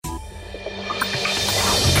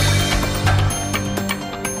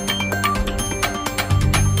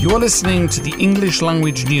You are listening to the English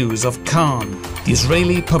language news of Khan, the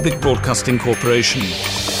Israeli Public Broadcasting Corporation.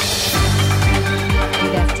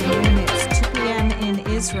 Good afternoon. It's 2 p.m. in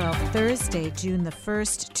Israel, Thursday, June the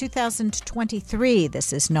 1st, 2023.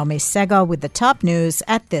 This is Nomi Segal with the top news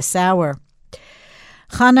at this hour.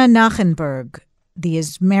 Hannah Nachenberg, the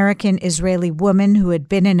American-Israeli woman who had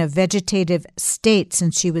been in a vegetative state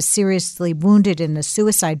since she was seriously wounded in a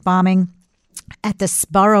suicide bombing at the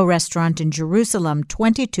Sbarro restaurant in Jerusalem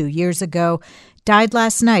 22 years ago, died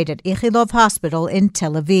last night at Ichilov Hospital in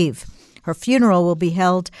Tel Aviv. Her funeral will be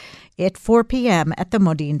held at 4 p.m. at the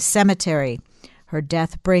Modin Cemetery. Her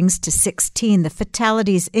death brings to 16 the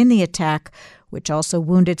fatalities in the attack, which also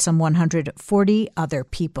wounded some 140 other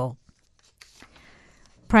people.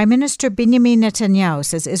 Prime Minister Benjamin Netanyahu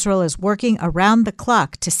says Israel is working around the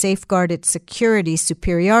clock to safeguard its security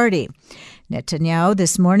superiority. Netanyahu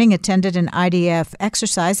this morning attended an IDF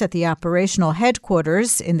exercise at the operational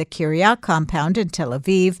headquarters in the Kiryat compound in Tel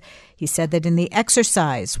Aviv. He said that in the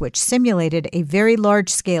exercise, which simulated a very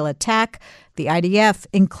large-scale attack, the IDF,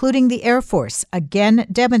 including the Air Force, again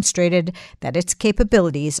demonstrated that its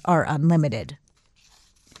capabilities are unlimited.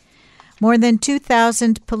 More than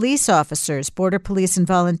 2,000 police officers, border police and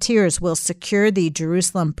volunteers will secure the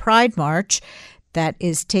Jerusalem Pride March that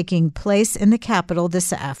is taking place in the capital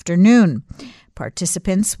this afternoon.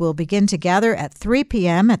 Participants will begin to gather at 3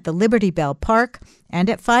 p.m. at the Liberty Bell Park and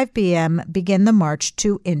at 5 p.m. begin the march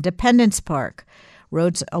to Independence Park.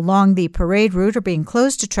 Roads along the parade route are being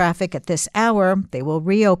closed to traffic at this hour. They will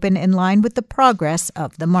reopen in line with the progress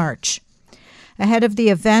of the march. Ahead of the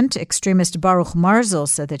event, extremist Baruch Marzel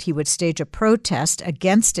said that he would stage a protest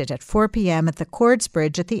against it at 4 p.m. at the Cords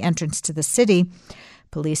Bridge at the entrance to the city.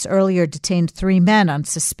 Police earlier detained 3 men on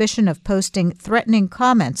suspicion of posting threatening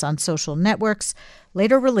comments on social networks,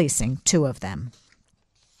 later releasing 2 of them.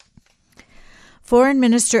 Foreign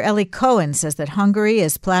Minister Eli Cohen says that Hungary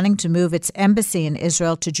is planning to move its embassy in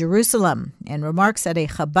Israel to Jerusalem. In remarks at a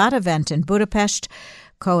Chabad event in Budapest,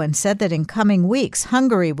 Cohen said that in coming weeks,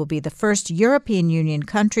 Hungary will be the first European Union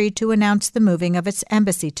country to announce the moving of its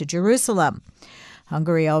embassy to Jerusalem.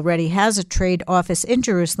 Hungary already has a trade office in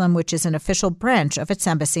Jerusalem, which is an official branch of its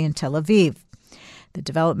embassy in Tel Aviv. The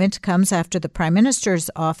development comes after the Prime Minister's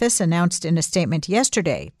office announced in a statement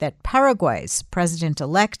yesterday that Paraguay's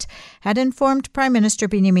president-elect had informed Prime Minister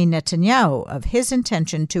Benjamin Netanyahu of his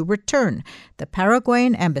intention to return the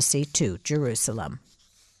Paraguayan embassy to Jerusalem.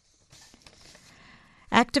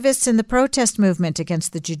 Activists in the protest movement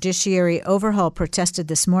against the judiciary overhaul protested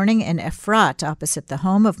this morning in Efrat, opposite the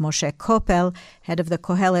home of Moshe Koppel, head of the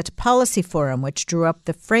Kohelet Policy Forum, which drew up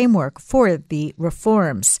the framework for the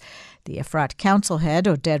reforms. The Efrat council head,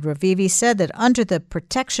 Oded Ravivi, said that under the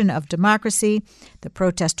protection of democracy, the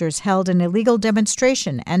protesters held an illegal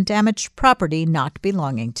demonstration and damaged property not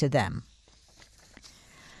belonging to them.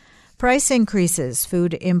 Price increases.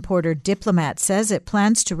 Food importer Diplomat says it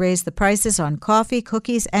plans to raise the prices on coffee,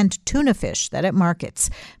 cookies, and tuna fish that it markets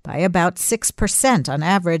by about 6% on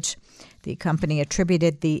average. The company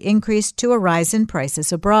attributed the increase to a rise in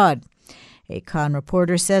prices abroad. A Khan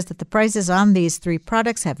reporter says that the prices on these 3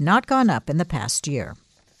 products have not gone up in the past year.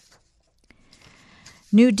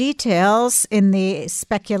 New details in the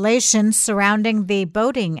speculation surrounding the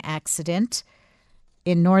boating accident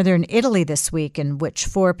in northern Italy this week, in which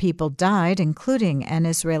 4 people died, including an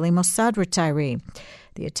Israeli Mossad retiree.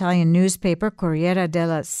 The Italian newspaper Corriere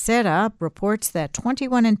della Sera reports that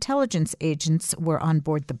 21 intelligence agents were on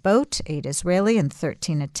board the boat, 8 Israeli and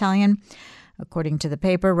 13 Italian. According to the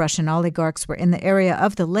paper, Russian oligarchs were in the area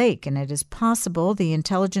of the lake, and it is possible the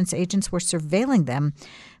intelligence agents were surveilling them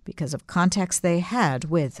because of contacts they had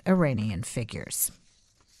with Iranian figures.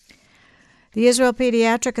 The Israel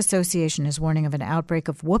Pediatric Association is warning of an outbreak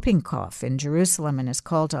of whooping cough in Jerusalem and has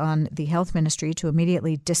called on the health ministry to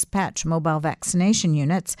immediately dispatch mobile vaccination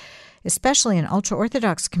units, especially in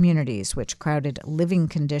ultra-Orthodox communities, which crowded living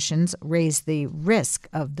conditions raise the risk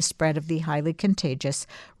of the spread of the highly contagious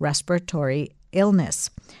respiratory illness.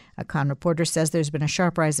 A Khan reporter says there's been a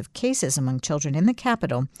sharp rise of cases among children in the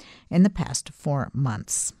capital in the past 4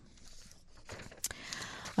 months.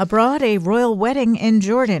 Abroad, a royal wedding in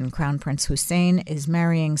Jordan. Crown Prince Hussein is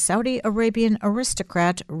marrying Saudi Arabian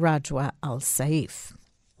aristocrat Rajwa Al Saif.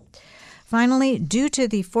 Finally, due to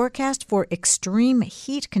the forecast for extreme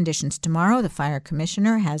heat conditions tomorrow, the fire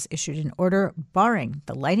commissioner has issued an order barring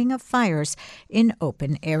the lighting of fires in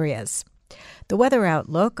open areas. The weather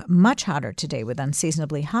outlook, much hotter today with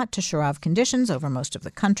unseasonably hot to Sharav conditions over most of the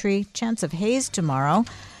country. Chance of haze tomorrow.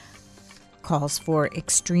 Calls for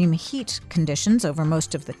extreme heat conditions over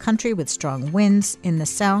most of the country with strong winds in the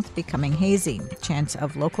south becoming hazy. Chance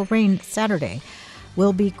of local rain Saturday.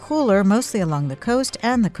 will be cooler mostly along the coast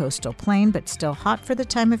and the coastal plain, but still hot for the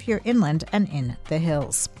time of year inland and in the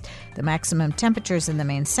hills. The maximum temperatures in the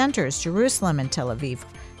main centers, Jerusalem and Tel Aviv,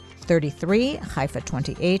 33, Haifa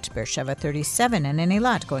 28, Beersheba 37, and in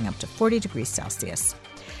Eilat going up to 40 degrees Celsius.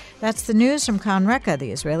 That's the news from Kan Reka,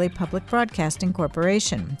 the Israeli Public Broadcasting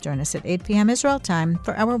Corporation. Join us at 8 p.m. Israel time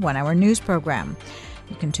for our one-hour news program.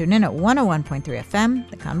 You can tune in at 101.3 FM,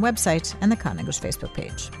 the Kan website, and the Kan English Facebook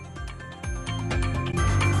page.